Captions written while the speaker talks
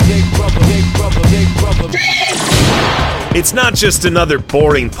It's not just another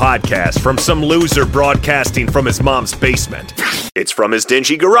boring podcast from some loser broadcasting from his mom's basement. It's from his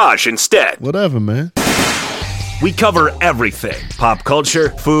dingy garage instead. Whatever, man. We cover everything. Pop culture,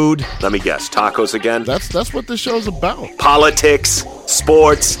 food, let me guess, tacos again? That's what this show's about. Politics,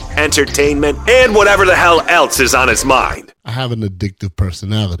 sports, entertainment, and whatever the hell else is on his mind. I have an addictive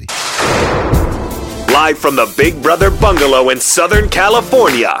personality. Live from the Big Brother Bungalow in Southern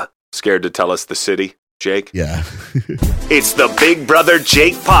California. Scared to tell us the city, Jake? Yeah. It's the Big Brother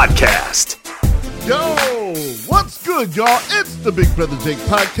Jake Podcast. Yo, what's good, y'all? It's the Big Brother Jake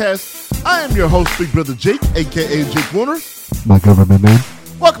Podcast. I am your host, Big Brother Jake, a.k.a. Jake Warner. My government name.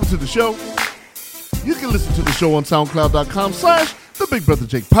 Welcome to the show. You can listen to the show on SoundCloud.com/The Big Brother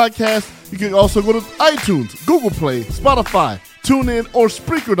Jake Podcast. You can also go to iTunes, Google Play, Spotify, TuneIn, or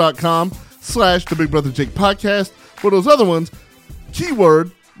Spreaker.com/The Big Brother Jake Podcast. For those other ones,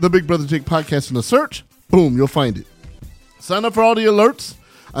 keyword The Big Brother Jake Podcast in the search. Boom, you'll find it. Sign up for all the alerts.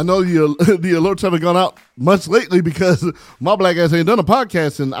 I know the alerts haven't gone out much lately because my black ass ain't done a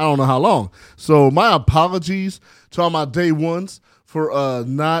podcast in I don't know how long. So my apologies to all my day ones for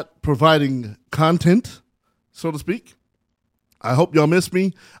not providing content, so to speak. I hope y'all miss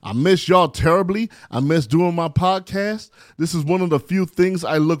me. I miss y'all terribly. I miss doing my podcast. This is one of the few things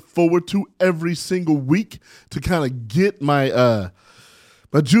I look forward to every single week to kind of get my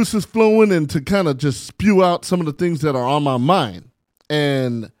juices flowing and to kind of just spew out some of the things that are on my mind.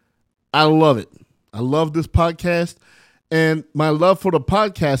 And I love it. I love this podcast. And my love for the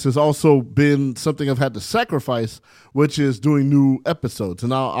podcast has also been something I've had to sacrifice, which is doing new episodes.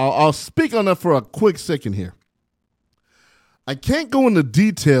 And I'll speak on that for a quick second here. I can't go into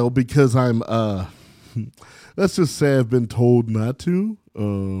detail because I'm, let's just say I've been told not to,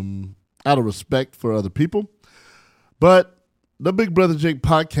 out of respect for other people. But the Big Brother Jake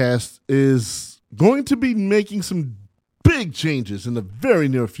Podcast is going to be making some big changes in the very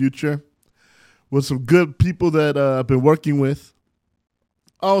near future with some good people that I've been working with.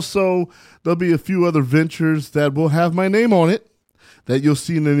 Also, there'll be a few other ventures that will have my name on it that you'll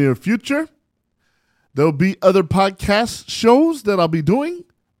see in the near future. There'll be other podcast shows that I'll be doing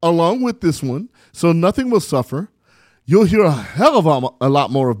along with this one, so nothing will suffer. You'll hear a hell of a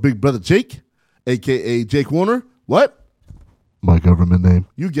lot more of Big Brother Jake, a.k.a. Jake Warner. What? My government name.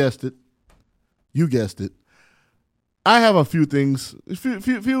 You guessed it. You guessed it. I have a few things, a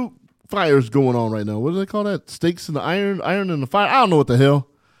few fires going on right now. What do they call that? Stakes in the iron in the fire? I don't know what the hell.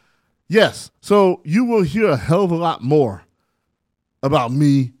 Yes. So you will hear a hell of a lot more about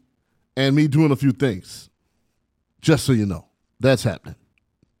me and me doing a few things. Just so you know. That's happening.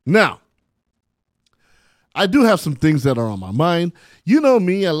 Now, I do have some things that are on my mind. You know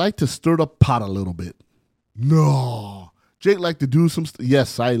me, I like to stir the pot a little bit. No. Jake like to do some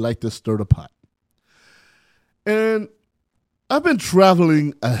yes, I like to stir the pot. And I've been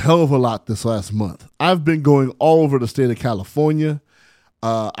traveling a hell of a lot this last month. I've been going all over the state of California.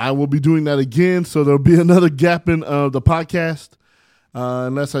 I will be doing that again, so there'll be another gap in the podcast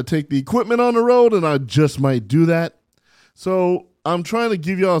unless I take the equipment on the road, and I just might do that. So I'm trying to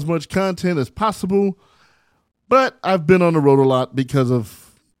give y'all as much content as possible, but I've been on the road a lot because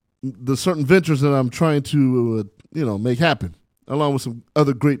of the certain ventures that I'm trying to make happen, along with some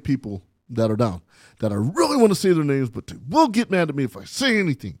other great people that are down, that I really want to say their names, but they will get mad at me if I say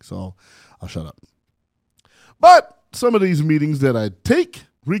anything, so I'll shut up. But some of these meetings that I take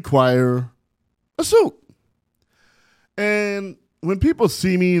require a suit. And when people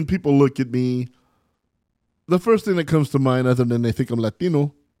see me and people look at me, the first thing that comes to mind, other than they think I'm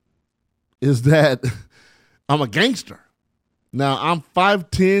Latino, is that I'm a gangster. Now, I'm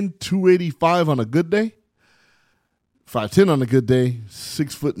 5'10", 285 on a good day. 5'10" on a good day,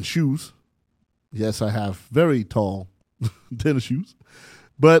 6 foot in shoes. Yes, I have very tall tennis shoes.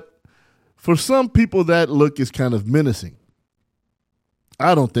 But for some people, that look is kind of menacing.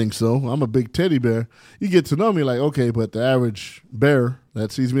 I don't think so. I'm a big teddy bear. You get to know me like, okay, but the average bear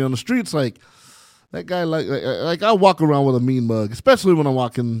that sees me on the streets, like, that guy, like I walk around with a mean mug, especially when I'm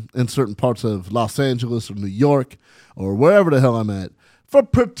walking in certain parts of Los Angeles or New York or wherever the hell I'm at, for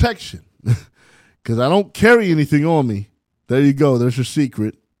protection. Because I don't carry anything on me. There you go. There's your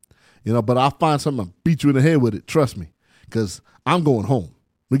secret. But I'll find something to beat you in the head with it. Trust me. Because I'm going home.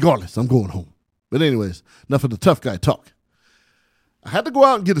 Regardless, I'm going home. But anyways, enough of the tough guy talk. I had to go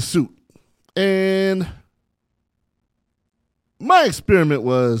out and get a suit. And my experiment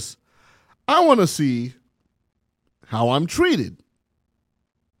was, I want to see how I'm treated.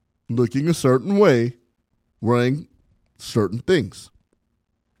 Looking a certain way, wearing certain things.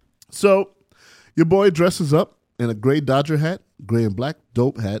 So, your boy dresses up in a gray Dodger hat, gray and black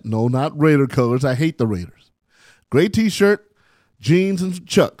dope hat. No, not Raider colors. I hate the Raiders. Gray t-shirt, jeans, and some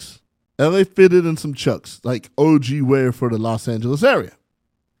Chucks. LA fitted and some Chucks, like OG wear for the Los Angeles area.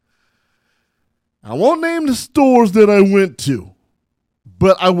 I won't name the stores that I went to,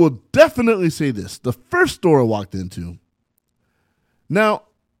 but I will definitely say this. The first store I walked into, now,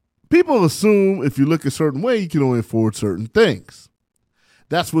 people assume if you look a certain way, you can only afford certain things.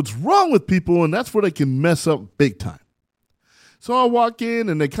 That's what's wrong with people, and that's where they can mess up big time. So I walk in,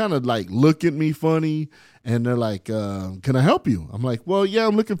 and they kind of like look at me funny, and they're like, can I help you? I'm like, well, yeah,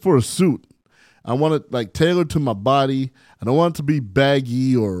 I'm looking for a suit. I want it like tailored to my body. I don't want it to be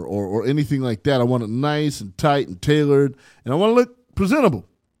baggy or anything like that. I want it nice and tight and tailored, and I want to look presentable.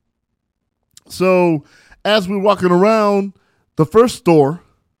 So as we're walking around the first store,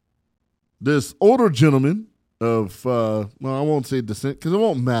 this older gentleman of, well, I won't say descent because it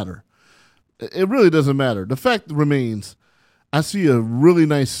won't matter. It really doesn't matter. The fact remains, I see a really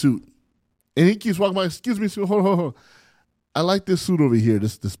nice suit, and he keeps walking by. Excuse me, hold on. I like this suit over here.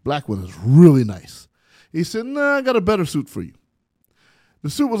 This black one is really nice. He said, nah, I got a better suit for you. The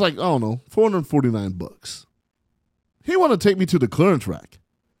suit was like, I don't know, $449. He wanted to take me to the clearance rack.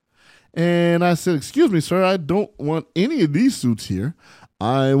 And I said, excuse me, sir, I don't want any of these suits here.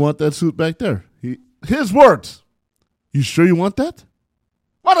 I want that suit back there. His words. You sure you want that?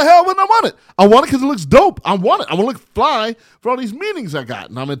 Why the hell wouldn't I want it? I want it because it looks dope. I want it. I want to look fly for all these meetings I got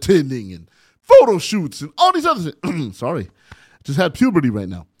and I'm attending and photo shoots and all these other things. Sorry. Just had puberty right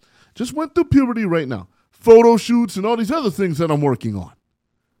now. Just went through puberty right now. Photo shoots and all these other things that I'm working on.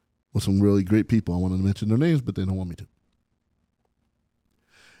 With some really great people. I want to mention their names, but they don't want me to.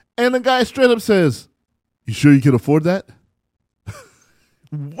 And the guy straight up says, you sure you can afford that?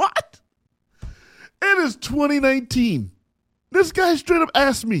 What? It is 2019. This guy straight up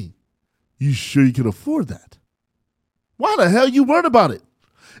asked me, you sure you can afford that? Why the hell you worried about it?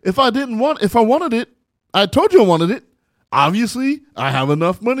 If I wanted it, I told you I wanted it. Obviously, I have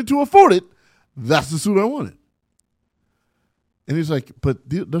enough money to afford it. That's the suit I wanted. And he's like, but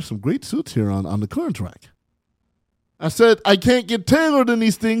there's some great suits here on the clearance rack. I said, I can't get tailored in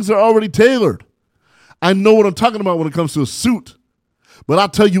these things. They're already tailored. I know what I'm talking about when it comes to a suit. But I'll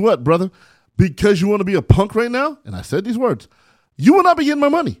tell you what, brother, because you want to be a punk right now, and I said these words, you will not be getting my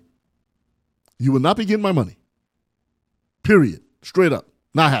money. You will not be getting my money. Period. Straight up.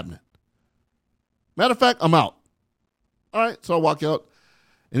 Not happening. Matter of fact, I'm out. All right, so I walk out,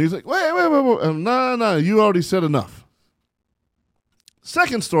 and he's like, wait. No, you already said enough.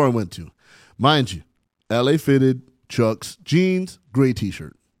 Second store I went to, mind you, LA fitted, Chucks, jeans, gray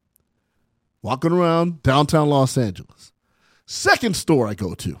t-shirt. Walking around downtown Los Angeles. Second store I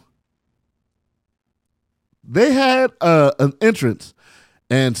go to, they had an entrance,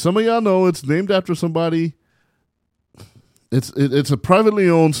 and some of y'all know it's named after somebody. It's a privately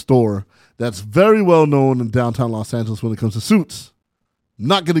owned store that's very well known in downtown Los Angeles when it comes to suits.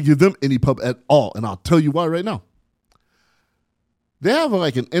 Not going to give them any pub at all, and I'll tell you why right now. They have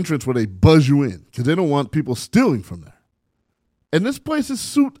like an entrance where they buzz you in because they don't want people stealing from there. And this place's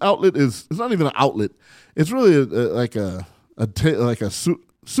suit outlet it's not even an outlet. It's really like a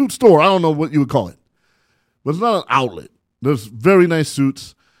suit store. I don't know what you would call it. But it's not an outlet. There's very nice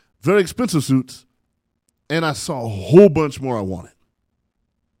suits, very expensive suits, and I saw a whole bunch more I wanted.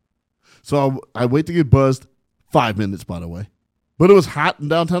 So I wait to get buzzed, 5 minutes, by the way. But it was hot in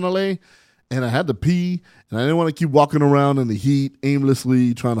downtown LA, and I had to pee, and I didn't want to keep walking around in the heat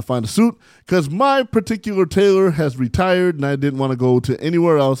aimlessly trying to find a suit because my particular tailor has retired, and I didn't want to go to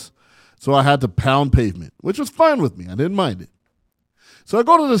anywhere else, so I had to pound pavement, which was fine with me. I didn't mind it. So I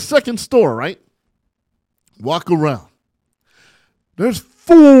go to the second store, right? Walk around. There's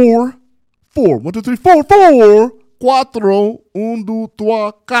four, 1, 2, 3, 4, 4, cuatro, 1, 2,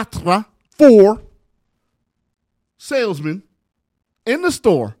 3, 4, 4 salesmen in the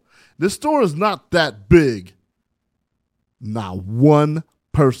store. This store is not that big. Not one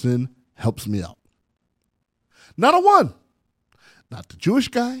person helps me out. Not a one. Not the Jewish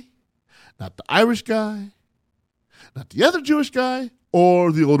guy, not the Irish guy, not the other Jewish guy,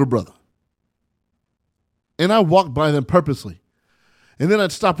 or the older brother. And I walked by them purposely. And then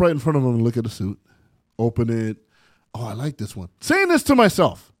I'd stop right in front of them and look at the suit, open it. Oh, I like this one. Saying this to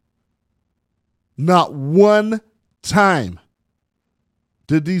myself. Not one time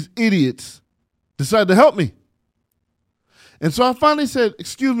did these idiots decide to help me. And so I finally said,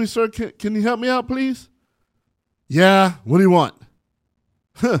 excuse me, sir, can you help me out, please? Yeah, what do you want?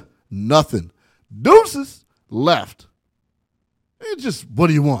 Nothing. Deuces left. It's just, what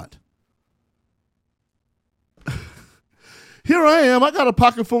do you want? Here I am. I got a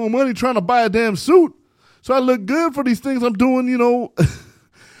pocket full of money trying to buy a damn suit. So I look good for these things I'm doing,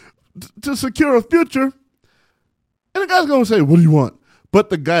 to secure a future. And the guy's going to say, what do you want? But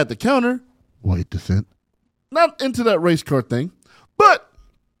the guy at the counter, White descent. not into that race car thing, but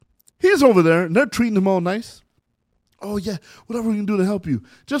he's over there and they're treating him all nice. Oh, yeah, whatever we can do to help you.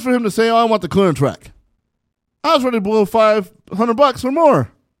 Just for him to say, oh, I want the clearance rack. I was ready to blow $500 or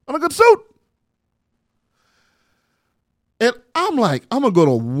more on a good suit. And I'm like, I'm going to go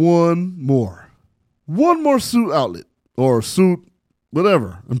to one more suit outlet or suit,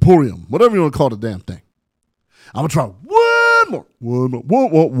 whatever, emporium, whatever you want to call the damn thing. I'm going to try one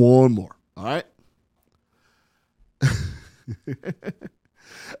more. All right.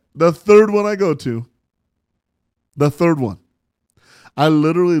 The third one I go to, I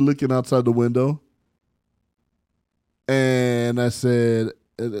literally looking outside the window and I said,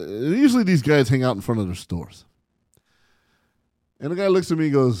 usually these guys hang out in front of their stores. And the guy looks at me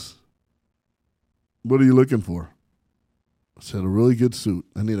and goes, what are you looking for? I said, a really good suit.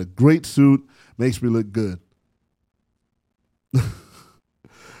 I need a great suit, makes me look good.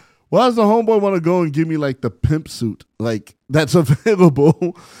 Why does the homeboy want to go and give me like the pimp suit? Like that's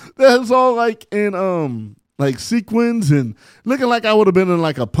available. That's all like in like sequins and looking like I would have been in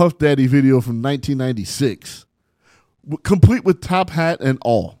like a Puff Daddy video from 1996. Complete with top hat and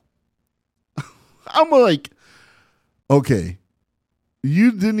all. I'm like, okay.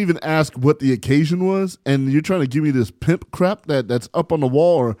 You didn't even ask what the occasion was, and you're trying to give me this pimp crap that's up on the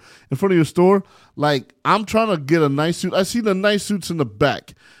wall or in front of your store. Like, I'm trying to get a nice suit. I see the nice suits in the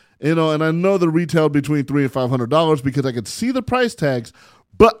back, and I know the retail between $300 and $500 because I could see the price tags,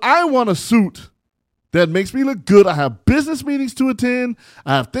 but I want a suit that makes me look good. I have business meetings to attend.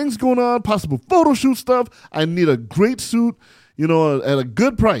 I have things going on, possible photo shoot stuff. I need a great suit, at a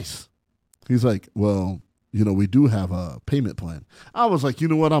good price. He's like, well, we do have a payment plan. I was like, you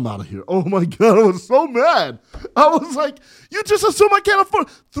know what? I'm out of here. Oh, my God. I was so mad. I was like, you just assume I can't afford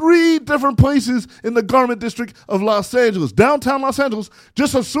 3 different places in the garment district of Los Angeles, downtown Los Angeles,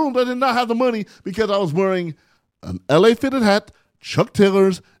 just assumed I did not have the money because I was wearing an LA fitted hat, Chuck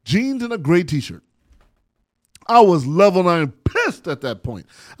Taylors, jeans, and a gray T-shirt. I was level 9 pissed at that point.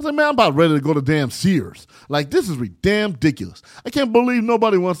 I was like, man, I'm about ready to go to damn Sears. Like, this is damn ridiculous. I can't believe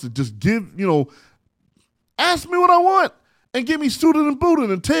nobody wants to just give, ask me what I want and get me suited and booted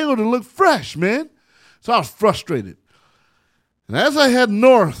and tailored and look fresh, man. So I was frustrated. And as I head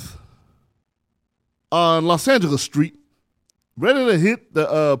north on Los Angeles Street, ready to hit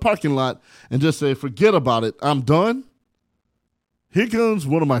the parking lot and just say, forget about it, I'm done, here comes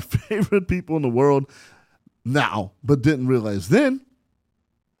one of my favorite people in the world now, but didn't realize then,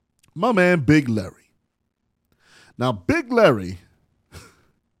 my man Big Larry. Now, Big Larry,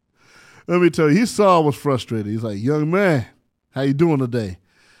 let me tell you, he saw I was frustrated. He's like, young man, how you doing today?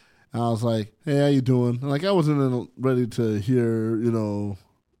 And I was like, hey, how you doing? And like, I wasn't ready to hear,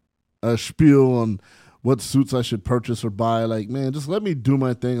 a spiel on what suits I should purchase or buy. Like, man, just let me do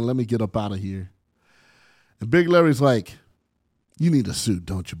my thing and let me get up out of here. And Big Larry's like, you need a suit,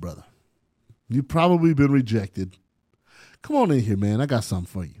 don't you, brother? You've probably been rejected. Come on in here, man. I got something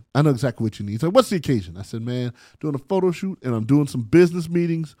for you. I know exactly what you need. He's like, what's the occasion? I said, man, doing a photo shoot and I'm doing some business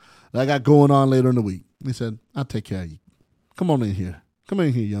meetings that I got going on later in the week. He said, I'll take care of you. Come on in here. Come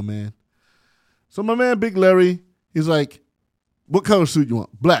in here, young man. So my man, Big Larry, he's like, what color suit you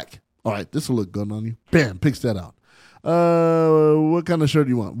want? Black. All right, this will look good on you. Bam, picks that out. What kind of shirt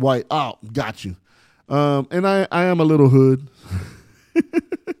you want? White. Oh, got you. And I am a little hood.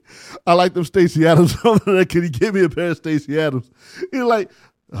 I like them Stacey Adams over there. Can you give me a pair of Stacey Adams? He's like,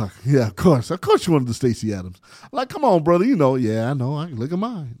 oh, yeah, of course. Of course you wanted the Stacey Adams. I'm like, come on, brother. Yeah, I know. Look at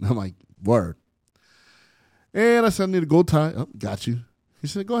mine. I'm like, word. And I said, I need a gold tie. Oh, got you. He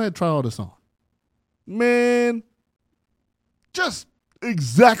said, go ahead, try all this on. Man, just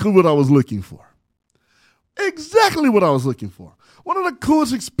exactly what I was looking for. Exactly what I was looking for. One of the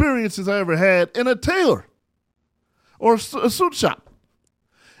coolest experiences I ever had in a tailor or a suit shop.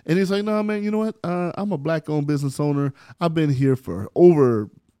 And he's like, no, man, you know what? I'm a black-owned business owner. I've been here for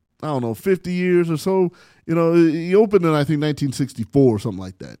over, 50 years or so. He opened in, I think, 1964 or something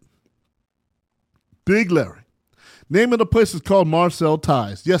like that. Big Larry. Name of the place is called Marcel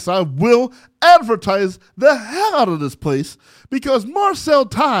Ties. Yes, I will advertise the hell out of this place because Marcel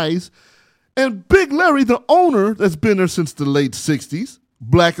Ties and Big Larry, the owner that's been there since the late 60s,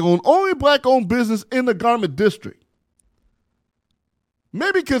 only black-owned business in the garment district.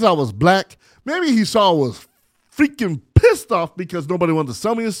 Maybe because I was black. Maybe he saw I was freaking pissed off because nobody wanted to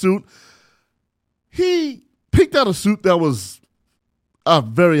sell me a suit. He picked out a suit that was a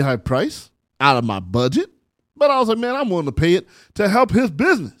very high price out of my budget. But I was like, man, I'm willing to pay it to help his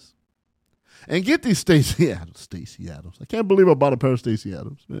business. And get these Stacey Adams. I can't believe I bought a pair of Stacey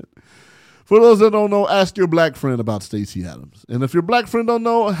Adams, man. For those that don't know, ask your black friend about Stacey Adams. And if your black friend don't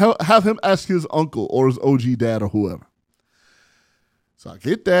know, have him ask his uncle or his OG dad or whoever. So I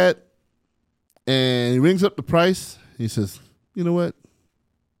get that, and he rings up the price. He says, you know what?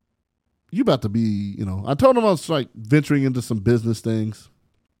 You about to be, I told him I was like venturing into some business things.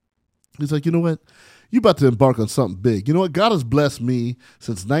 He's like, you know what? You about to embark on something big. You know what? God has blessed me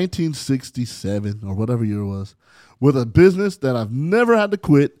since 1967 or whatever year it was with a business that I've never had to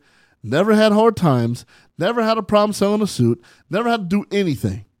quit, never had hard times, never had a problem selling a suit, never had to do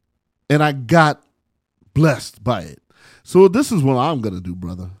anything. And I got blessed by it. So this is what I'm going to do,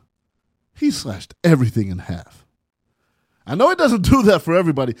 brother. He slashed everything in half. I know he doesn't do that for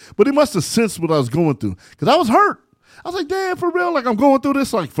everybody, but he must have sensed what I was going through because I was hurt. I was like, damn, for real? Like, I'm going through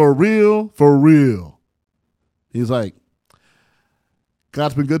this? Like, for real? For real? He's like,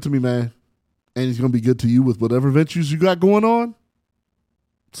 God's been good to me, man, and he's going to be good to you with whatever ventures you got going on.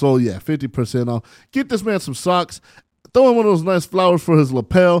 So, yeah, 50% off. Get this man some socks. Throw in one of those nice flowers for his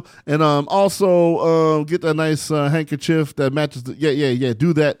lapel, and also get that nice handkerchief that matches the,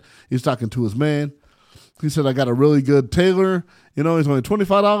 do that. He's talking to his man. He said, I got a really good tailor. He's only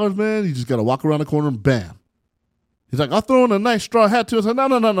 $25, man. You just got to walk around the corner and bam. He's like, I'll throw in a nice straw hat too. I said,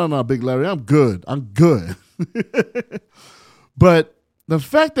 no, Big Larry, I'm good. But the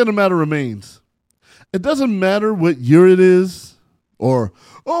fact of the matter remains, it doesn't matter what year it is or,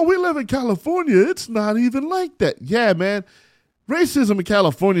 we live in California. It's not even like that. Yeah, man. Racism in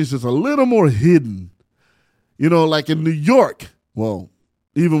California is just a little more hidden. Like in New York, well,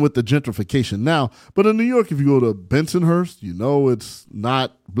 even with the gentrification now. But in New York, if you go to Bensonhurst, it's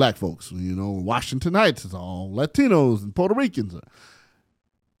not black folks. Washington Heights, it's all Latinos and Puerto Ricans.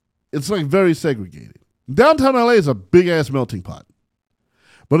 It's like very segregated. Downtown LA is a big-ass melting pot.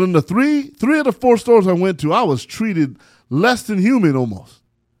 But in the three of the 4 stores I went to, I was treated less than human almost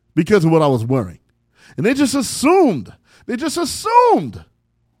because of what I was wearing. And they just assumed that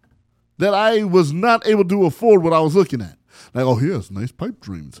I was not able to afford what I was looking at. Like, he has nice pipe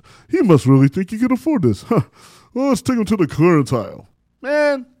dreams. He must really think he can afford this. Huh. Well, let's take him to the clearance aisle.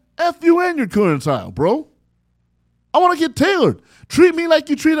 Man, F you and your clearance aisle, bro. I want to get tailored. Treat me like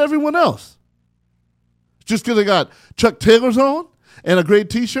you treat everyone else. Just because I got Chuck Taylors on and a great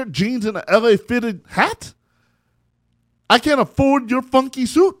T-shirt, jeans, and an LA fitted hat? I can't afford your funky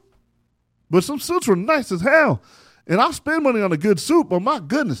suit. But some suits were nice as hell. And I'll spend money on a good suit, but my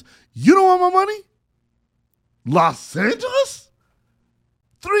goodness, you don't want my money? Los Angeles?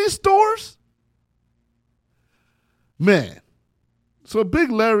 3 stores? Man. So Big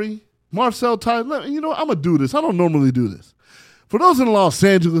Larry, Marcel Ty, I'm going to do this. I don't normally do this. For those in Los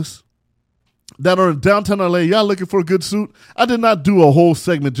Angeles that are in downtown LA, y'all looking for a good suit? I did not do a whole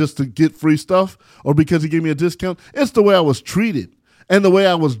segment just to get free stuff or because he gave me a discount. It's the way I was treated. And the way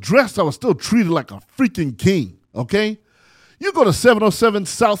I was dressed, I was still treated like a freaking king, okay? You go to 707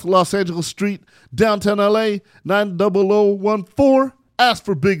 South Los Angeles Street, downtown LA, 90014. Ask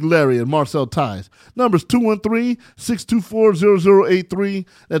for Big Larry and Marcel Ties. Number's 213-624-0083.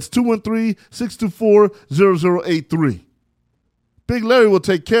 That's 213-624-0083. Big Larry will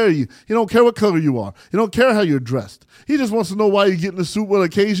take care of you. He don't care what color you are. He don't care how you're dressed. He just wants to know why you get in the suit with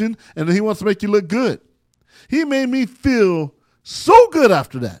occasion, and then he wants to make you look good. He made me feel so good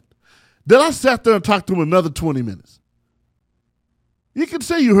after that I sat there and talked to him another 20 minutes. You can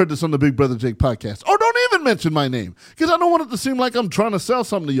say you heard this on the Big Brother Jake podcast. Or don't even mention my name. Because I don't want it to seem like I'm trying to sell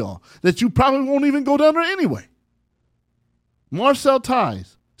something to y'all that you probably won't even go down there anyway. Marcel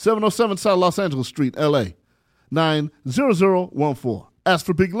Ties, 707 South Los Angeles Street, LA, 90014. Ask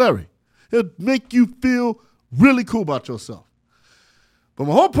for Big Larry. It'll make you feel really cool about yourself. But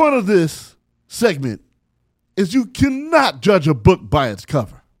my whole point of this segment is you cannot judge a book by its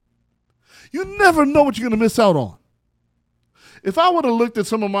cover. You never know what you're going to miss out on. If I would have looked at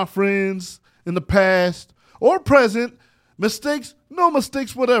some of my friends in the past or present, mistakes, no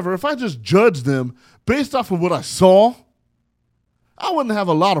mistakes, whatever, if I just judged them based off of what I saw, I wouldn't have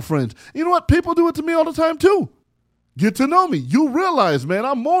a lot of friends. You know what? People do it to me all the time too. Get to know me. You realize, man,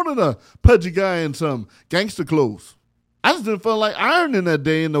 I'm more than a pudgy guy in some gangster clothes. I just didn't feel like ironing that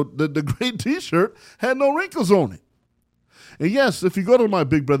day, and the great T-shirt had no wrinkles on it. And yes, if you go to my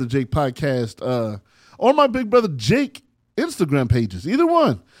Big Brother Jake podcast or my Big Brother Jake Instagram pages, either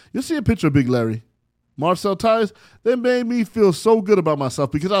one, you'll see a picture of Big Larry. Marcel Ties, they made me feel so good about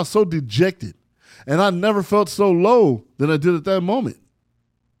myself because I was so dejected. And I never felt so low than I did at that moment.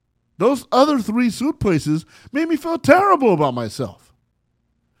 Those other 3 suit places made me feel terrible about myself.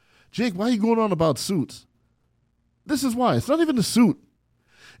 Jake, why are you going on about suits? This is why. It's not even the suit.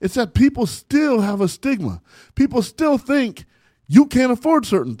 It's that people still have a stigma. People still think you can't afford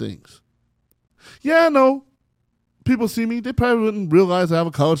certain things. Yeah, I know. People see me, they probably wouldn't realize I have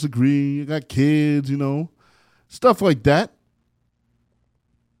a college degree, I got kids, stuff like that.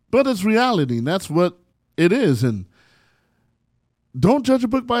 But it's reality, and that's what it is. And don't judge a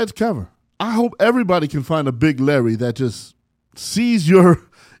book by its cover. I hope everybody can find a big Larry that just sees your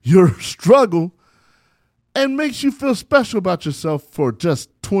struggle and makes you feel special about yourself for just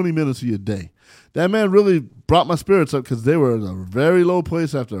 20 minutes of your day. That man really brought my spirits up because they were in a very low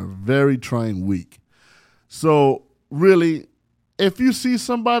place after a very trying week. So really, if you see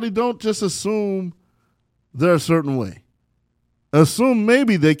somebody, don't just assume they're a certain way. Assume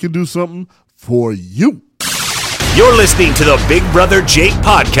maybe they can do something for you. You're listening to the Big Brother Jake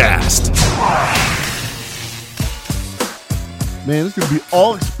podcast. Man, it's going to be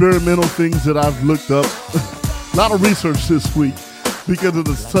all experimental things that I've looked up. A lot of research this week because of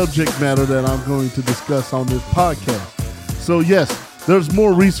the subject matter that I'm going to discuss on this podcast. So yes, there's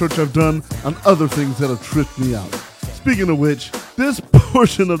more research I've done on other things that have tripped me out. Speaking of which, this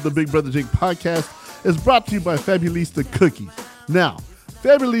portion of the Big Brother Jake podcast is brought to you by Fabulista Cookies. Now,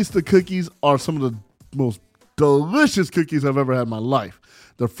 Fabulista Cookies are some of the most delicious cookies I've ever had in my life.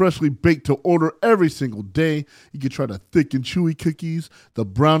 They're freshly baked to order every single day. You can try the thick and chewy cookies, the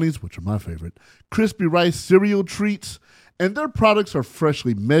brownies, which are my favorite, crispy rice cereal treats, and their products are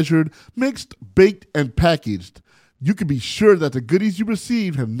freshly measured, mixed, baked, and packaged. You can be sure that the goodies you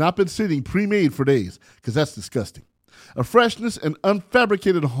receive have not been sitting pre-made for days, because that's disgusting. A freshness and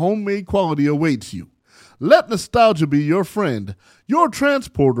unfabricated homemade quality awaits you. Let nostalgia be your friend, your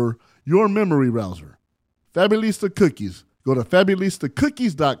transporter, your memory rouser. Fabulista Cookies. Go to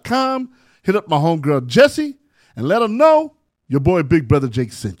FabulistaCookies.com, hit up my homegirl Jessie, and let her know your boy Big Brother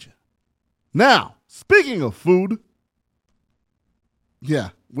Jake sent you. Now, speaking of food, yeah,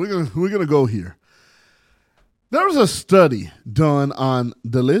 we're gonna go here. There was a study done on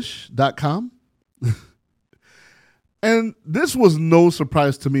Delish.com, and this was no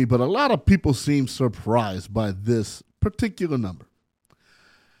surprise to me, but a lot of people seem surprised by this particular number.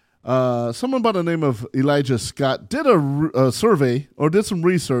 Someone by the name of Elijah Scott did a survey or did some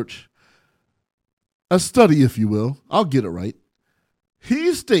research, a study, if you will. I'll get it right.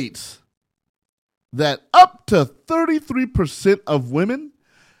 He states that up to 33% of women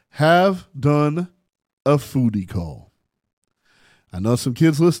have done a foodie call. I know some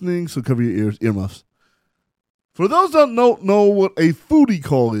kids listening, so cover your earmuffs. For those that don't know what a foodie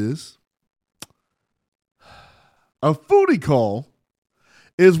call is, a foodie call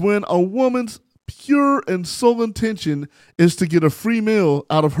is when a woman's pure and sole intention is to get a free meal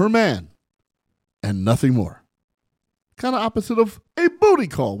out of her man and nothing more. Kind of opposite of a booty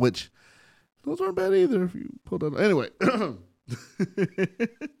call, which those aren't bad either if you pull that. Anyway.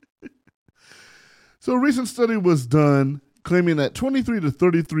 So a recent study was done claiming that 23 to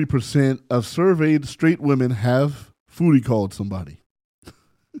 33% of surveyed straight women have foodie called somebody.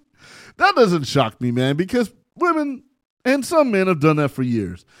 That doesn't shock me, man, because women and some men have done that for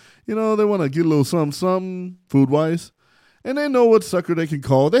years. They want to get a little something food-wise, and they know what sucker they can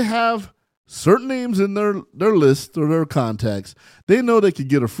call. They have certain names in their list or their contacts. They know they could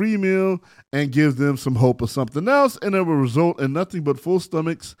get a free meal and give them some hope of something else, and it will result in nothing but full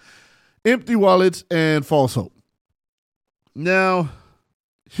stomachs, empty wallets, and false hope. Now,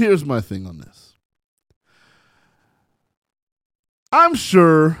 here's my thing on this. I'm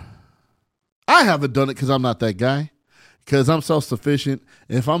sure I haven't done it because I'm not that guy. Because I'm self-sufficient.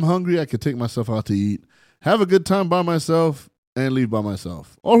 If I'm hungry, I could take myself out to eat, have a good time by myself, and leave by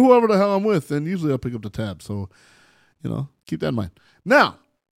myself. Or whoever the hell I'm with, and usually I'll pick up the tab. So, keep that in mind. Now,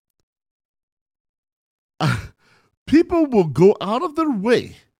 people will go out of their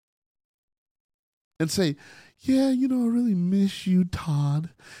way and say, yeah, I really miss you,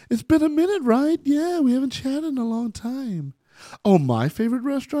 Todd. It's been a minute, right? Yeah, we haven't chatted in a long time. Oh, my favorite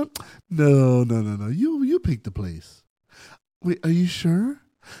restaurant? No. You pick the place. Wait, are you sure?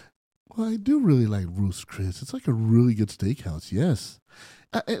 Well, I do really like Ruth's Chris. It's like a really good steakhouse. Yes,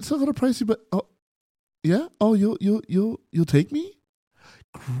 it's a little pricey, but yeah. Oh, you'll take me?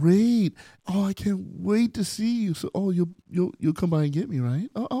 Great. Oh, I can't wait to see you. So, you'll come by and get me, right?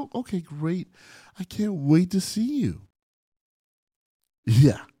 Oh, okay, great. I can't wait to see you.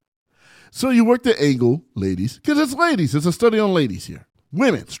 Yeah. So you work the angle, ladies, because it's ladies. It's a study on ladies here.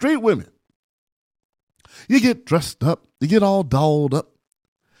 Women, straight women. You get dressed up. You get all dolled up.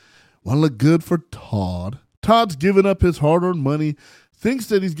 Want to look good for Todd. Todd's giving up his hard-earned money, thinks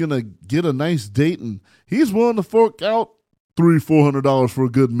that he's going to get a nice date, and he's willing to fork out $300-400 for a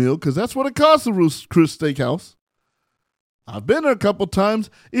good meal because that's what it costs at Ruth's Chris Steakhouse. I've been there a couple times.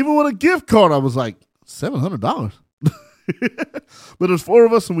 Even with a gift card, I was like, $700? But there's 4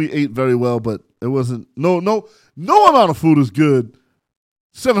 of us and we ate very well, but it wasn't, no amount of food is good.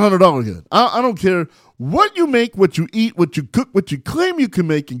 $700 good. I don't care what you make, what you eat, what you cook, what you claim you can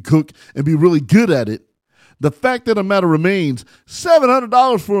make and cook and be really good at it. The fact of the matter remains,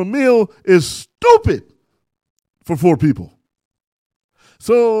 $700 for a meal is stupid for 4 people.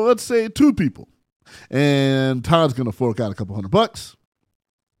 So let's say 2 people. And Todd's going to fork out a couple $100.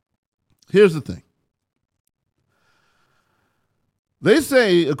 Here's the thing. They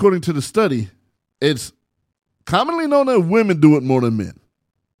say, according to the study, it's commonly known that women do it more than men.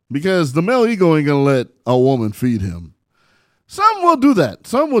 Because the male ego ain't going to let a woman feed him. Some will do that.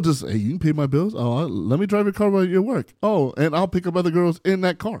 Some will just, hey, you can pay my bills? Oh, let me drive your car while you're at work. Oh, and I'll pick up other girls in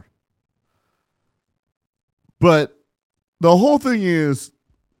that car. But the whole thing is,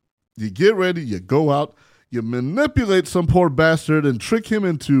 you get ready, you go out, you manipulate some poor bastard and trick him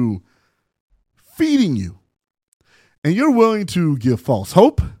into feeding you. And you're willing to give false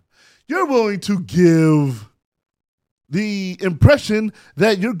hope. You're willing to give the impression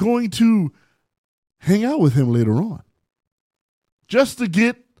that you're going to hang out with him later on just to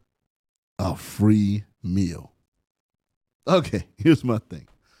get a free meal. Okay, here's my thing.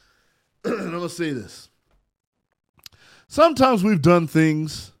 I'm going to say this. Sometimes we've done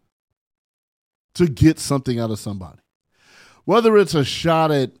things to get something out of somebody. Whether it's a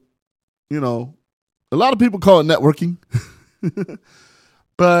shot at, a lot of people call it networking.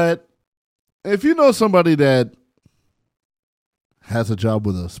 But if you know somebody that has a job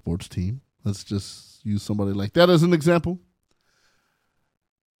with a sports team, let's just use somebody like that as an example.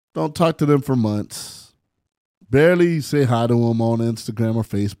 Don't talk to them for months. Barely say hi to them on Instagram or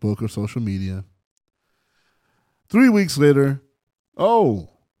Facebook or social media. 3 weeks later,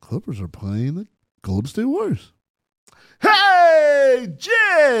 Clippers are playing the Golden State Warriors. Hey,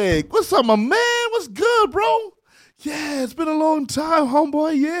 Jake, what's up, my man? What's good, bro? Yeah, it's been a long time,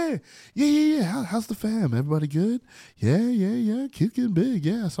 homeboy. Yeah. How's the fam? Everybody good? Yeah. Kid's getting big.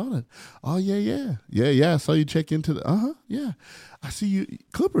 Yeah, I saw that. Oh, yeah. I saw you check into the, yeah. I see you,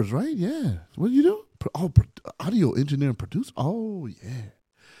 Clippers, right? Yeah. What do you do? Audio engineer and producer? Oh, yeah.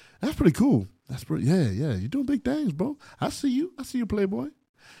 That's pretty cool. Yeah. You're doing big things, bro. I see you, Playboy.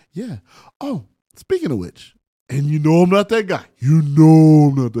 Yeah. Oh, speaking of which, and you know I'm not that guy.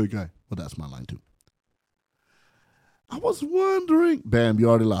 Well, that's my line, too. I was wondering. Bam, you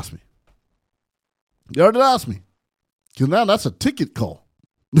already lost me. Because now that's a ticket call.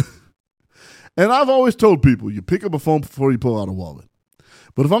 And I've always told people, you pick up a phone before you pull out a wallet.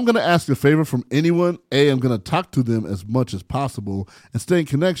 But if I'm going to ask a favor from anyone, I'm going to talk to them as much as possible and stay in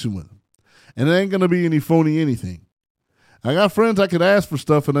connection with them. And it ain't going to be any phony anything. I got friends I could ask for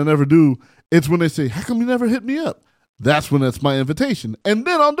stuff and I never do. It's when they say, how come you never hit me up? That's when that's my invitation. And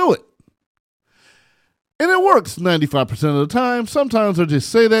then I'll do it. And it works 95% of the time. Sometimes I just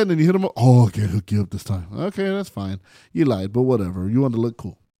say that and then you hit them up. Oh, I can't hook you up this time. Okay, that's fine. You lied, but whatever. You want to look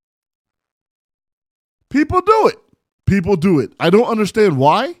cool. People do it. I don't understand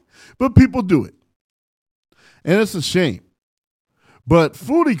why, but people do it. And it's a shame. But a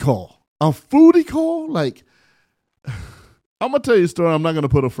foodie call, like, I'm going to tell you a story. I'm not going to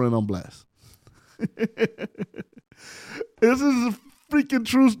put a friend on blast. This is a freaking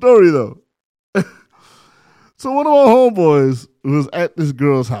true story, though. So one of my homeboys was at this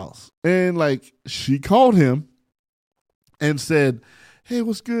girl's house. And, like, she called him and said, hey,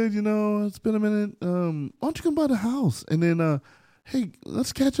 what's good? It's been a minute. Why don't you come by the house? And then, hey,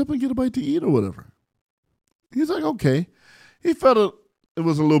 let's catch up and get a bite to eat or whatever. He's like, okay. He felt it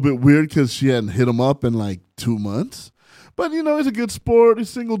was a little bit weird because she hadn't hit him up in, like, 2 months. But, he's a good sport. He's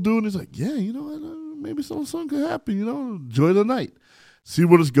a single dude. And he's like, yeah, maybe something could happen, enjoy the night. See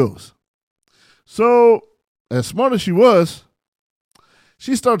where this goes. So, as smart as she was,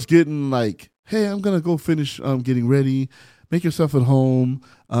 she starts getting like, hey, I'm going to go finish getting ready. Make yourself at home.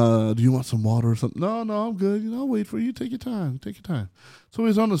 Do you want some water or something? No, I'm good. I'll wait for you. Take your time. So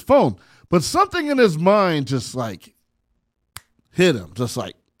he's on his phone. But something in his mind just like hit him. Just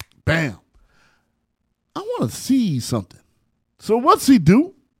like, bam. I want to see something. So what's he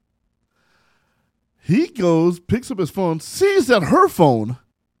do? He goes, picks up his phone, sees that her phone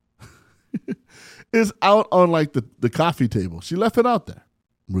is out on like the coffee table. She left it out there.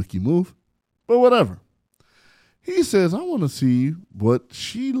 Rookie move, but whatever. He says, I want to see what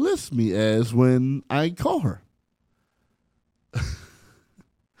she lists me as when I call her.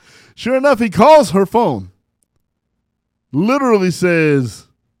 Sure enough, he calls her phone. Literally says,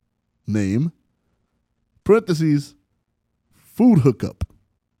 name, parentheses, food hookup.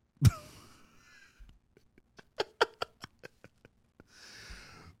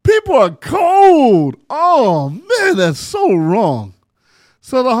 People are cold. Oh, man, that's so wrong.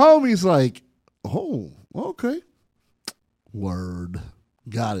 So the homie's like, oh, okay. Word.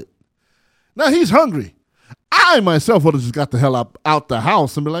 Got it. Now he's hungry. I myself would have just got the hell out the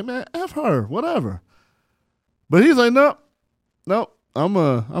house and be like, man, F her, whatever. But he's like, no, I'm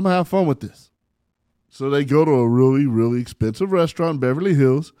gonna have fun with this. So they go to a really, really expensive restaurant in Beverly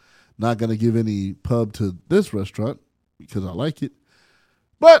Hills. Not going to give any pub to this restaurant because I like it.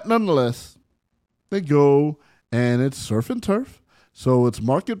 But nonetheless, they go and it's surf and turf. So it's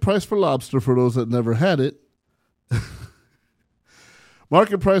market price for lobster for those that never had it.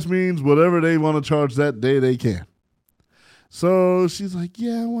 Market price means whatever they want to charge that day, they can. So she's like,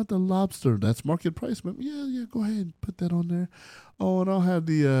 yeah, I want the lobster. That's market price. Yeah, go ahead and put that on there. Oh, and I'll have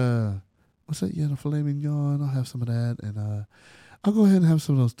the, what's that? Yeah, the filet mignon. I'll have some of that. And I'll go ahead and have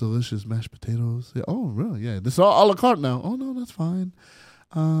some of those delicious mashed potatoes. Yeah, oh, really? Yeah, this is all a la carte now. Oh, no, that's fine.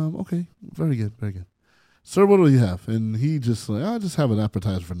 Okay, very good, very good. Sir, what do you have? And he just like, I'll just have an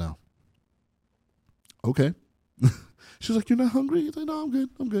appetizer for now. Okay. She's like, you're not hungry? He's like, no, I'm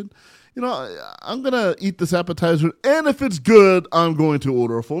good. You know, I'm going to eat this appetizer, and if it's good, I'm going to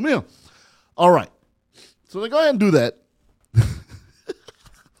order a full meal. All right. So they go ahead and do that.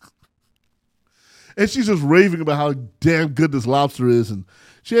 And she's just raving about how damn good this lobster is, and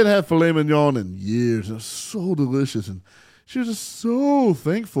she hadn't had filet mignon in years. It was so delicious, and she was just so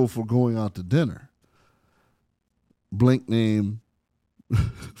thankful for going out to dinner. Blank name,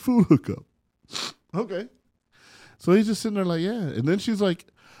 food hookup. Okay. So he's just sitting there like, yeah. And then she's like,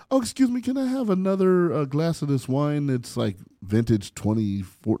 oh, excuse me, can I have another glass of this wine? It's like vintage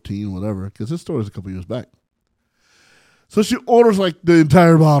 2014, whatever, because this story is a couple years back. So she orders like the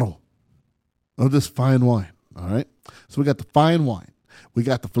entire bottle of this fine wine, all right? So we got the fine wine. We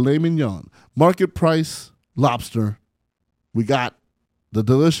got the filet mignon, market price lobster. We got the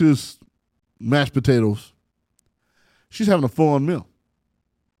delicious mashed potatoes. She's having a full-on meal.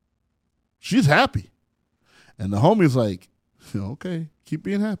 She's happy. And the homie's like, okay, keep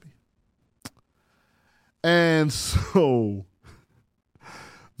being happy. And so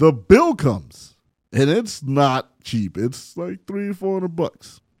the bill comes, and it's not cheap. It's like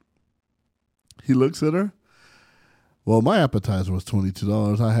 $300-$400. He looks at her. Well, my appetizer was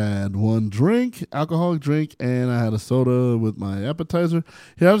 $22. I had one drink, alcoholic drink, and I had a soda with my appetizer.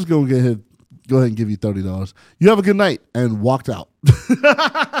 Here, I'm just going to go ahead and give you $30. You have a good night, and walked out.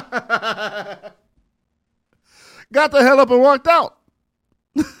 Got the hell up and walked out.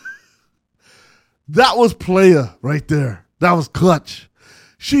 That was playa right there. That was clutch.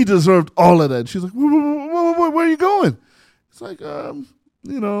 She deserved all of that. She's like, where are you going? It's like,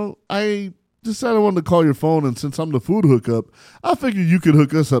 I decided I wanted to call your phone, and since I'm the food hookup, I figured you could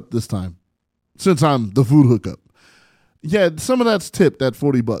hook us up this time, since I'm the food hookup. Yeah, some of that's tipped, that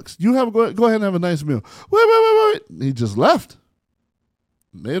 $40. You go ahead and have a nice meal. Wait. He just left.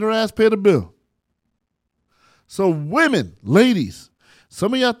 Made her ass pay the bill. So women, ladies,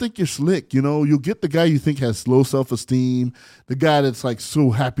 some of y'all think you're slick. You know, you'll get the guy you think has low self-esteem, the guy that's like so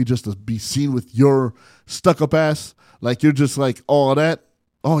happy just to be seen with your stuck-up ass, like you're just like all that.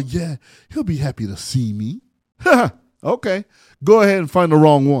 Oh, yeah, he'll be happy to see me. Okay, go ahead and find the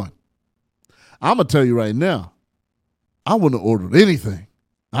wrong one. I'm going to tell you right now, I wouldn't have ordered anything.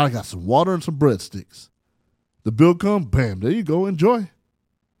 I got some water and some breadsticks. The bill come, bam, there you go, enjoy.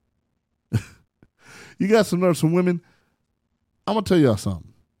 You got some women. I'm going to tell y'all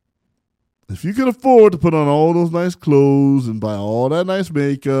something. If you can afford to put on all those nice clothes and buy all that nice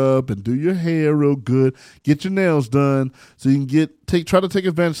makeup and do your hair real good, get your nails done so you can try to take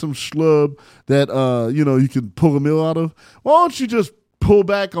advantage of some schlub that you can pull a meal out of, why don't you just pull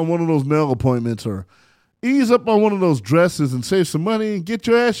back on one of those nail appointments or ease up on one of those dresses and save some money and get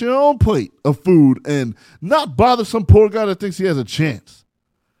your ass your own plate of food and not bother some poor guy that thinks he has a chance.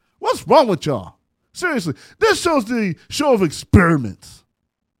 What's wrong with y'all? Seriously, this show's the show of experiments.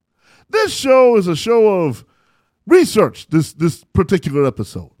 This show is a show of research, this particular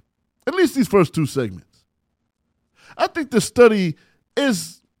episode. At least these first two segments. I think the study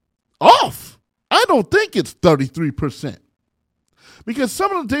is off. I don't think it's 33%. Because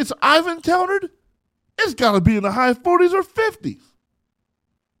some of the dates I've encountered, it's got to be in the high 40s or 50s.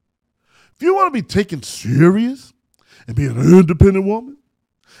 If you want to be taken serious and be an independent woman,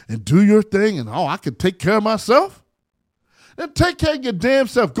 and do your thing, and I can take care of myself, then take care of your damn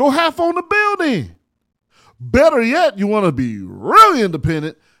self. Go half on the building. Better yet, you want to be really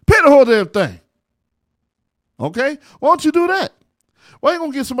independent, pay the whole damn thing. Okay? Why don't you do that? Why you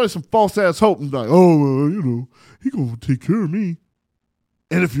going to give somebody some false-ass hope and be like, he going to take care of me.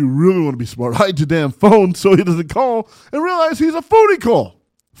 And if you really want to be smart, hide your damn phone so he doesn't call and realize he's a foodie call.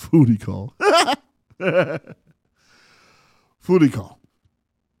 Foodie call. Foodie call.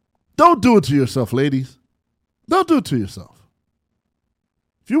 Don't do it to yourself, ladies. Don't do it to yourself.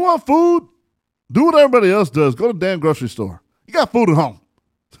 If you want food, do what everybody else does. Go to the damn grocery store. You got food at home.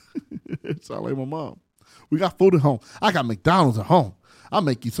 It sounds like my mom. We got food at home. I got McDonald's at home. I'll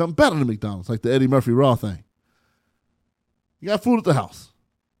make you something better than McDonald's, like the Eddie Murphy Raw thing. You got food at the house.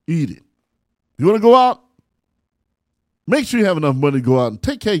 Eat it. You want to go out? Make sure you have enough money to go out and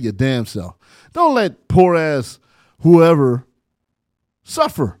take care of your damn self. Don't let poor ass whoever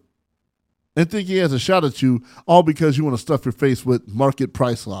suffer and think he has a shot at you all because you want to stuff your face with market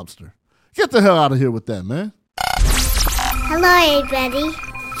price lobster. Get the hell out of here with that, man. Hello, everybody.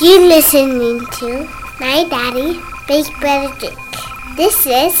 You're listening to my daddy, Big Brother Jake. This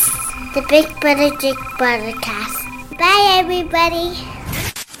is the Big Brother Jake podcast. Bye, everybody.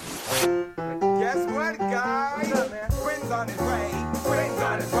 Guess what, guys? Quentin's on his way. Quentin's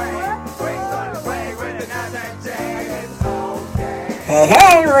on his way. Quentin's on his way with another Jake. It's okay.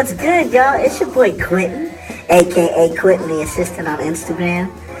 Hey, what's good, y'all? It's your boy Quentin, a.k.a. Quentin, the assistant on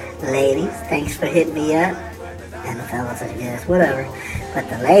Instagram. Ladies, thanks for hitting me up. And the fellas, I guess, whatever. But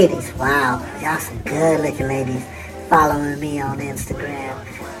the ladies, wow, y'all some good-looking ladies following me on Instagram.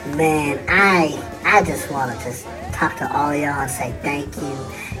 Man, I just want to just talk to all y'all and say thank you.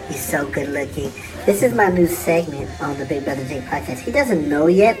 You're so good-looking. This is my new segment on the Big Brother Jake podcast. He doesn't know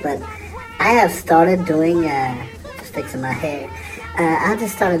yet, but I have started doing, just fixing my hair. I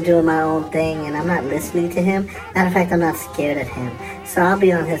just started doing my own thing, and I'm not listening to him. Matter of fact, I'm not scared of him. So I'll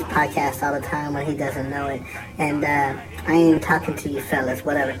be on his podcast all the time when he doesn't know it. And I ain't even talking to you fellas,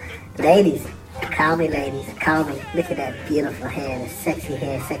 whatever. Ladies, call me ladies. Call me. Look at that beautiful hair, sexy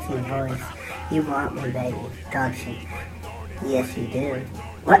voice. You want me, baby, don't you? Yes, you do.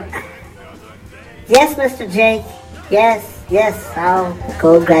 What? Yes, Mr. Jake. Yes, I'll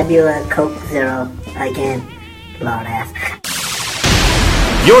go grab you a Coke Zero again. Lord ass.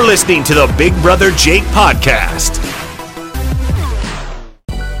 You're listening to the Big Brother Jake podcast.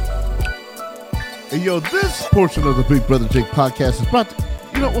 Hey, yo, this portion of the Big Brother Jake podcast is brought to...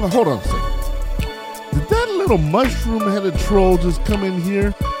 well, hold on a second. Did that little mushroom-headed troll just come in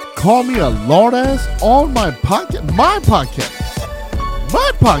here, call me a lord ass on my podcast? My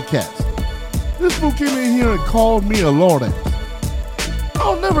podcast. This fool came in here and called me a lord ass.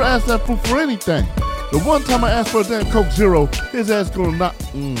 I'll never ask that fool for anything. The one time I asked for a damn Coke Zero, his ass gonna not...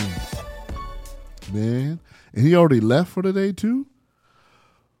 Man. And he already left for the day, too?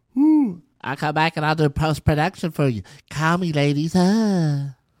 Ooh. I'll come back and I'll do post-production for you. Call me, ladies.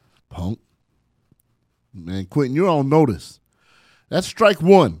 Punk. Man, Quentin, you're on notice. That's strike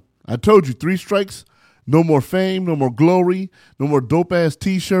one. I told you, 3 strikes. No more fame, no more glory, no more dope-ass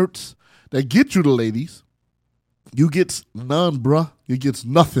T-shirts that get you the ladies. You gets none, bruh. You gets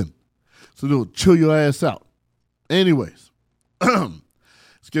nothing. So they'll chill your ass out. Anyways,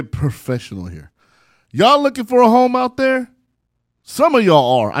 let's get professional here. Y'all looking for a home out there? Some of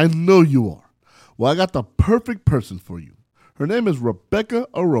y'all are. I know you are. Well, I got the perfect person for you. Her name is Rebecca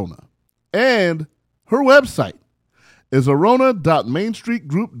Arona. And her website is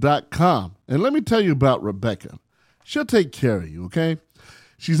arona.mainstreetgroup.com. And let me tell you about Rebecca. She'll take care of you, okay?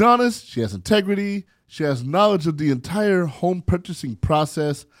 She's honest. She has integrity. She has knowledge of the entire home purchasing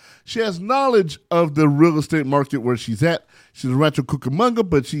process. She has knowledge of the real estate market where she's at. She's a Rancho Cucamonga,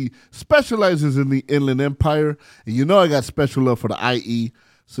 but she specializes in the Inland Empire. And you know I got special love for the IE.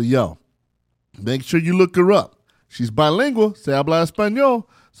 So, yo, make sure you look her up. She's bilingual. Se habla español.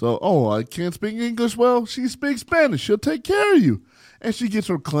 So, I can't speak English well. She speaks Spanish. She'll take care of you. And she gets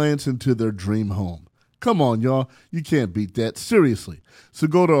her clients into their dream home. Come on, y'all. You can't beat that. Seriously. So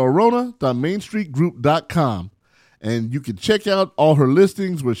go to arona.mainstreetgroup.com and you can check out all her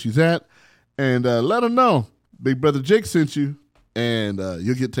listings, where she's at, and let her know Big Brother Jake sent you, and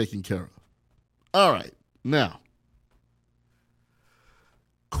you'll get taken care of. All right. Now,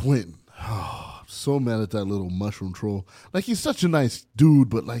 Quentin. Oh, I'm so mad at that little mushroom troll. Like, he's such a nice dude,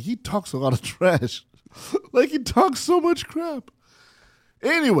 but, like, he talks a lot of trash. Like, he talks so much crap.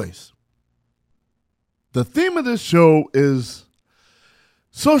 Anyways. The theme of this show is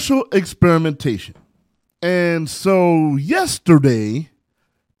social experimentation. And so yesterday,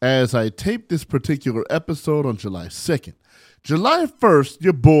 as I taped this particular episode on July 2nd, July 1st,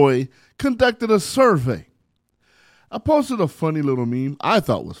 your boy conducted a survey. I posted a funny little meme I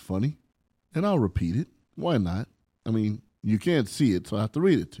thought was funny, and I'll repeat it. Why not? I mean, you can't see it, so I have to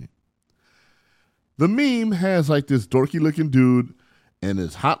read it to you. The meme has like this dorky-looking dude and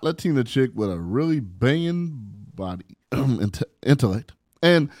this hot Latina chick with a really banging body intellect.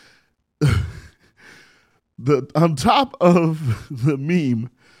 And on top of the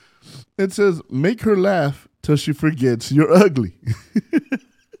meme, It says, make her laugh till she forgets you're ugly.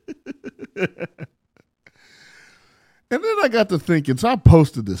 And then I got to thinking, so I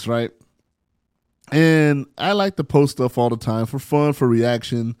posted this, right? And I like to post stuff all the time for fun, for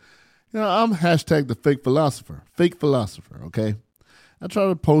reaction. You know, I'm hashtag the fake philosopher, okay? I try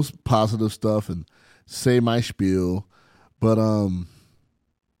to post positive stuff and say my spiel, but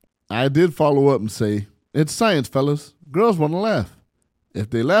I did follow up and say, it's science, fellas. Girls want to laugh. If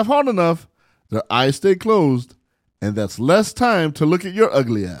they laugh hard enough, their eyes stay closed, and that's less time to look at your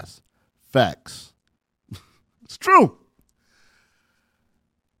ugly ass. Facts. It's true.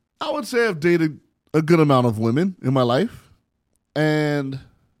 I would say I've dated a good amount of women in my life, and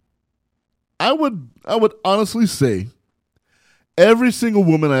I would honestly say every single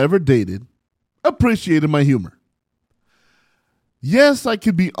woman I ever dated appreciated my humor. Yes, I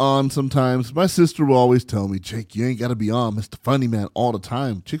could be on sometimes. My sister will always tell me, Jake, you ain't got to be on Mr. Funny Man all the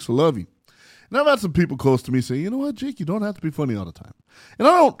time. Chicks will love you. And I've had some people close to me say, you know what, Jake, you don't have to be funny all the time. And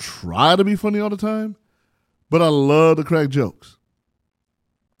I don't try to be funny all the time, but I love to crack jokes.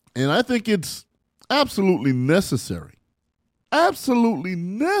 And I think it's absolutely necessary to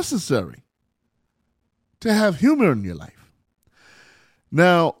have humor in your life.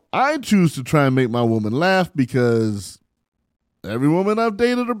 Now, I choose to try and make my woman laugh because every woman I've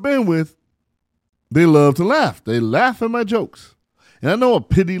dated or been with, they love to laugh. They laugh at my jokes. And I know a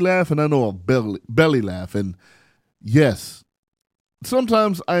pity laugh and I know a belly laugh. And yes,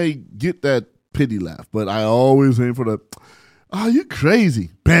 sometimes I get that pity laugh, but I always aim for the, oh, you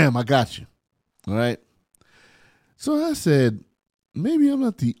crazy. Bam, I got you. All right. So I said, maybe I'm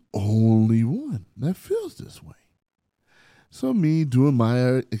not the only one that feels this way. So me doing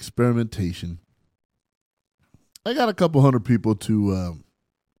my experimentation, I got a couple hundred people to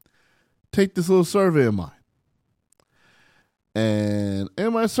take this little survey of mine. And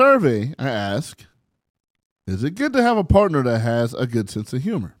in my survey, I ask, is it good to have a partner that has a good sense of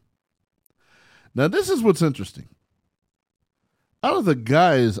humor? Now, this is what's interesting. Out of the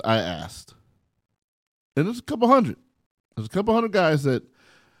guys I asked, and there's a couple hundred. There's a couple hundred guys there's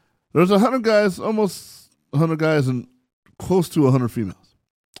 100 guys, almost 100 guys, and close to 100 females.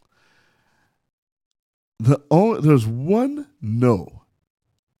 There's one no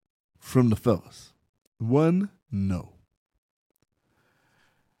from the fellas. One no.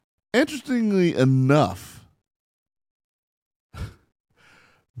 Interestingly enough,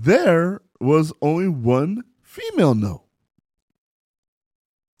 there was only one female no.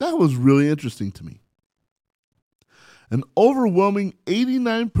 That was really interesting to me. An overwhelming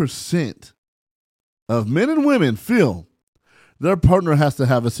 89% of men and women feel their partner has to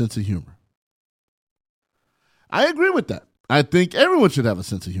have a sense of humor. I agree with that. I think everyone should have a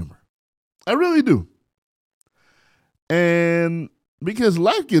sense of humor. I really do. And because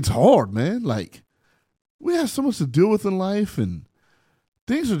life gets hard, man. Like, we have so much to deal with in life, and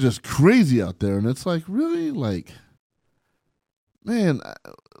things are just crazy out there. And it's like, really? Like, man,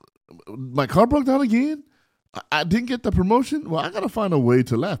 my car broke down again? I didn't get the promotion? Well, I got to find a way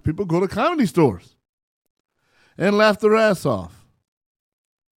to laugh. People go to comedy stores and laugh their ass off.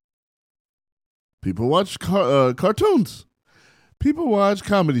 People watch cartoons. People watch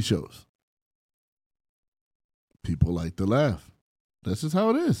comedy shows. People like to laugh. That's just how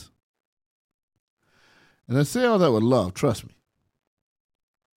it is. And I say all that with love, trust me.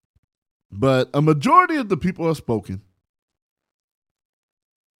 But a majority of the people have spoken,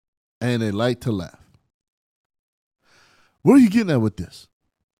 and they like to laugh. What are you getting at with this?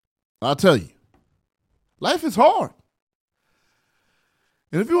 I'll tell you. Life is hard.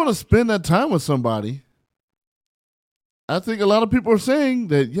 And if you want to spend that time with somebody, I think a lot of people are saying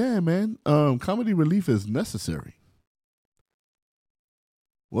that, yeah, man, comedy relief is necessary.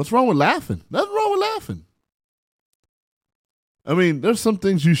 What's wrong with laughing? Nothing wrong with laughing. I mean, there's some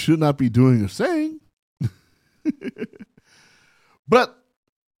things you should not be doing or saying. But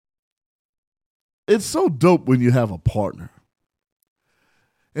it's so dope when you have a partner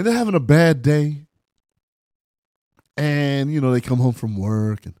and they're having a bad day and, you know, they come home from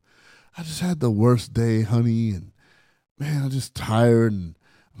work and I just had the worst day, honey, and man, I'm just tired and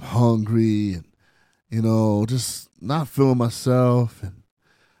I'm hungry and, you know, just not feeling myself. And,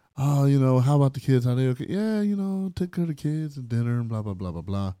 oh, you know, how about the kids? Are they okay? Yeah, you know, take care of the kids and dinner and blah, blah, blah, blah,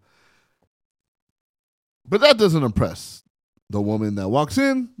 blah. But that doesn't impress the woman that walks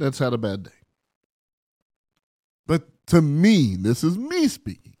in that's had a bad day. But to me, this is me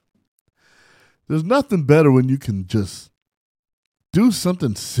speaking. There's nothing better when you can just do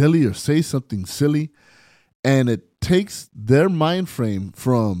something silly or say something silly and it takes their mind frame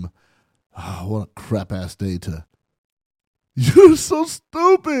from, oh, what a crap ass day to, You're so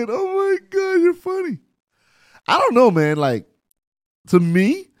stupid. Oh my God, you're funny. I don't know, man. Like, to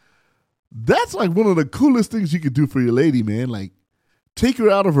me, that's like one of the coolest things you could do for your lady, man. Like, take her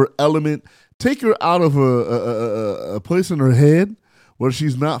out of her element, take her out of a place in her head where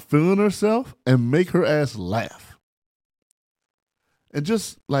she's not feeling herself, and make her ass laugh. And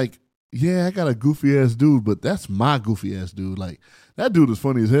just like, yeah, I got a goofy ass dude, but that's my goofy ass dude. Like, that dude is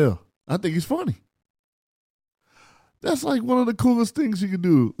funny as hell. I think he's funny. That's like one of the coolest things you can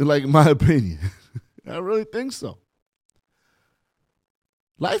do, like, in my opinion. I really think so.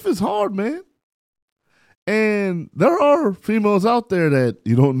 Life is hard, man. And there are females out there that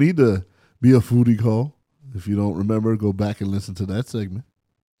you don't need to be a foodie call. If you don't remember, go back and listen to that segment.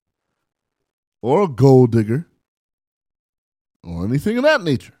 Or a gold digger. Or anything of that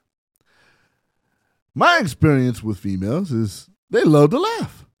nature. My experience with females is they love to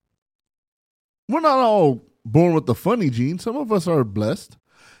laugh. We're not all born with the funny gene. Some of us are blessed.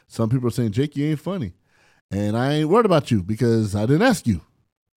 Some people are saying, Jake, you ain't funny. And I ain't worried about you because I didn't ask you.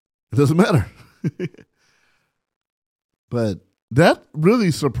 It doesn't matter. But that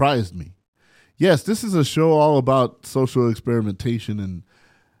really surprised me. Yes, this is a show all about social experimentation. And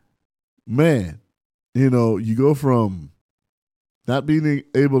man, you know, you go from not being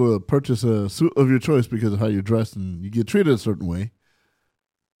able to purchase a suit of your choice because of how you're dressed and you get treated a certain way.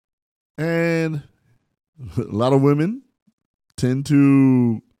 And a lot of women tend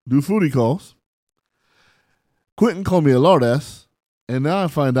to do foodie calls. Quentin called me a lard ass, and now I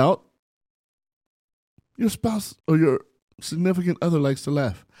find out your spouse or your significant other likes to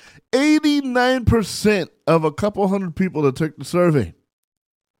laugh. 89% of a couple hundred people that took the survey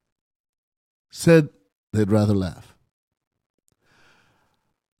said they'd rather laugh.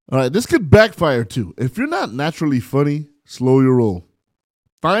 All right, this could backfire too. If you're not naturally funny, slow your roll.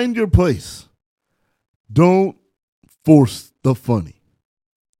 Find your place. Don't force the funny.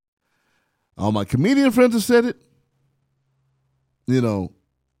 All my comedian friends have said it. You know,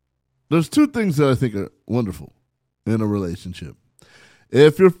 there's two things that I think are wonderful in a relationship.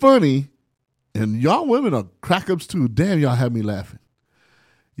 If you're funny, and y'all women are crack-ups too, damn, y'all have me laughing.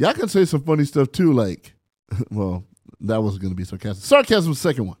 Y'all can say some funny stuff too, like, well, that was going to be sarcasm. Sarcasm was the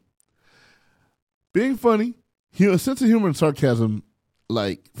second one. Being funny, a sense of humor and sarcasm,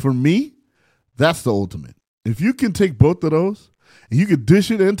 like, for me, that's the ultimate. If you can take both of those, and you can dish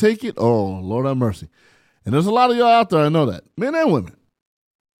it and take it, oh, Lord have mercy. And there's a lot of y'all out there, I know that, men and women.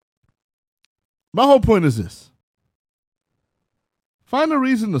 My whole point is this. Find a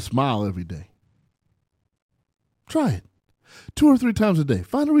reason to smile every day. Try it. 2 or 3 times a day.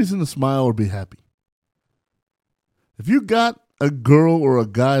 Find a reason to smile or be happy. If you got a girl or a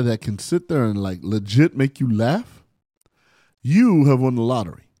guy that can sit there and like legit make you laugh, you have won the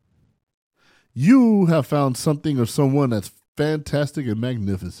lottery. You have found something or someone that's fantastic and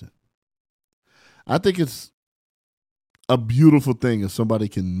magnificent. I think it's a beautiful thing if somebody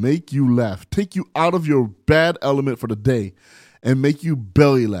can make you laugh, take you out of your bad element for the day and make you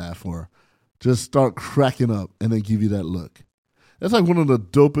belly laugh or just start cracking up and then give you that look. That's like one of the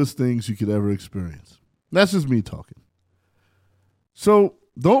dopest things you could ever experience. That's just me talking. So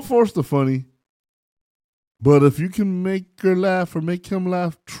don't force the funny, but if you can make her laugh or make him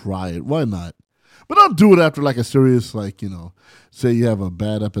laugh, try it. Why not? But don't do it after like a serious, like, you know, say you have a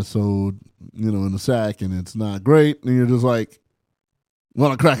bad episode, you know, in the sack and it's not great and you're just like,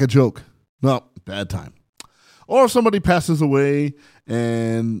 want to crack a joke. No, bad time. Or if somebody passes away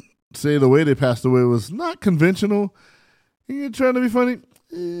and say the way they passed away was not conventional and you're trying to be funny,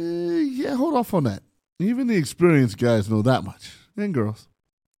 yeah, hold off on that. Even the experienced guys know that much. And girls.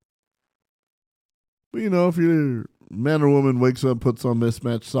 But, you know, if your man or woman wakes up, puts on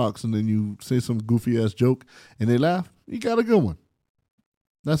mismatched socks, and then you say some goofy-ass joke and they laugh, you got a good one.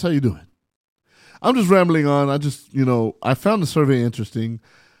 That's how you do it. I'm just rambling on. I just, you know, I found the survey interesting.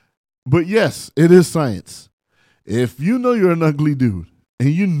 But, yes, it is science. If you know you're an ugly dude and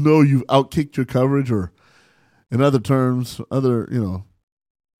you know you've outkicked your coverage or, in other terms, you know,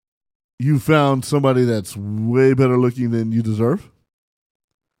 you found somebody that's way better looking than you deserve,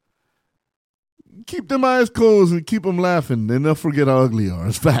 keep them eyes closed and keep them laughing, and they'll forget how ugly you are.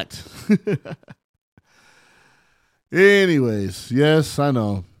 It's fact. Anyways, yes, I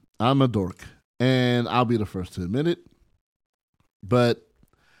know. I'm a dork, and I'll be the first to admit it. But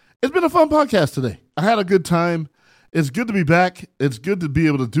it's been a fun podcast today. I had a good time. It's good to be back. It's good to be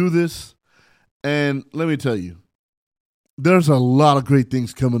able to do this. And let me tell you, there's a lot of great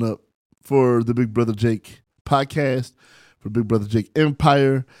things coming up for the Big Brother Jake podcast, for Big Brother Jake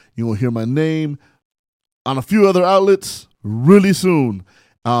Empire. You will hear my name on a few other outlets really soon.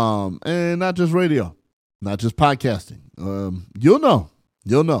 And not just radio, not just podcasting. you'll know.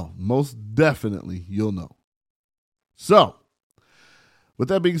 You'll know. Most definitely, you'll know. So, with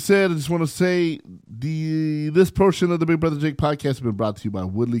that being said, I just want to say this portion of the Big Brother Jake podcast has been brought to you by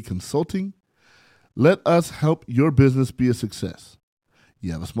Woodley Consulting. Let us help your business be a success.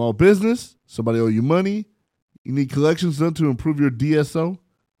 You have a small business, somebody owe you money, you need collections done to improve your DSO,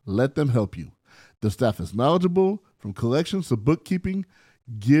 let them help you. The staff is knowledgeable, from collections to bookkeeping.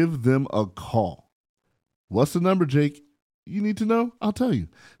 Give them a call. What's the number, Jake? You need to know? I'll tell you.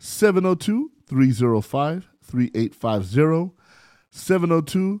 702-305-3850.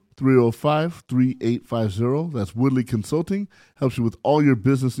 702-305-3850. That's Woodley Consulting. Helps you with all your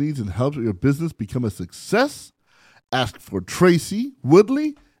business needs and helps your business become a success. Ask for Tracy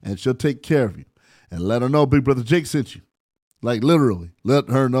Woodley, and she'll take care of you. And let her know Big Brother Jake sent you. Like, literally, let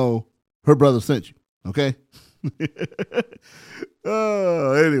her know her brother sent you. Okay?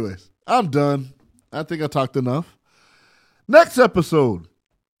 Anyways, I'm done. I think I talked enough. Next episode,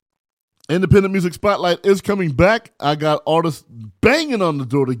 Independent Music Spotlight is coming back. I got artists banging on the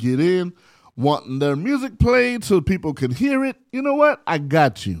door to get in, wanting their music played so people can hear it. You know what? I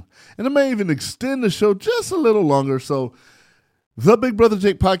got you. And I may even extend the show just a little longer. So, the Big Brother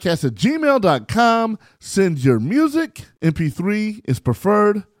Jake podcast at gmail.com. Send your music. MP3 is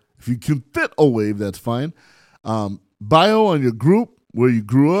preferred. If you can fit a wave, that's fine. Bio on your group, where you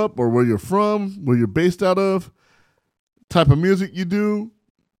grew up or where you're from, where you're based out of, type of music you do,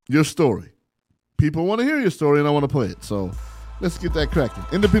 your story. People want to hear your story and I want to play it. So let's get that cracking.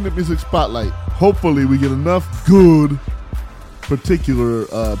 Independent Music Spotlight. Hopefully we get enough good particular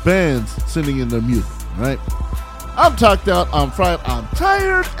bands sending in their music. All right. I'm talked out, I'm fried, I'm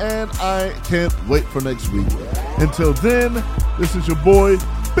tired, and I can't wait for next week. Until then, this is your boy,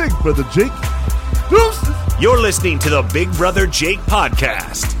 Big Brother Jake. Deuces. You're listening to the Big Brother Jake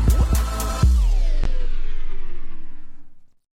podcast.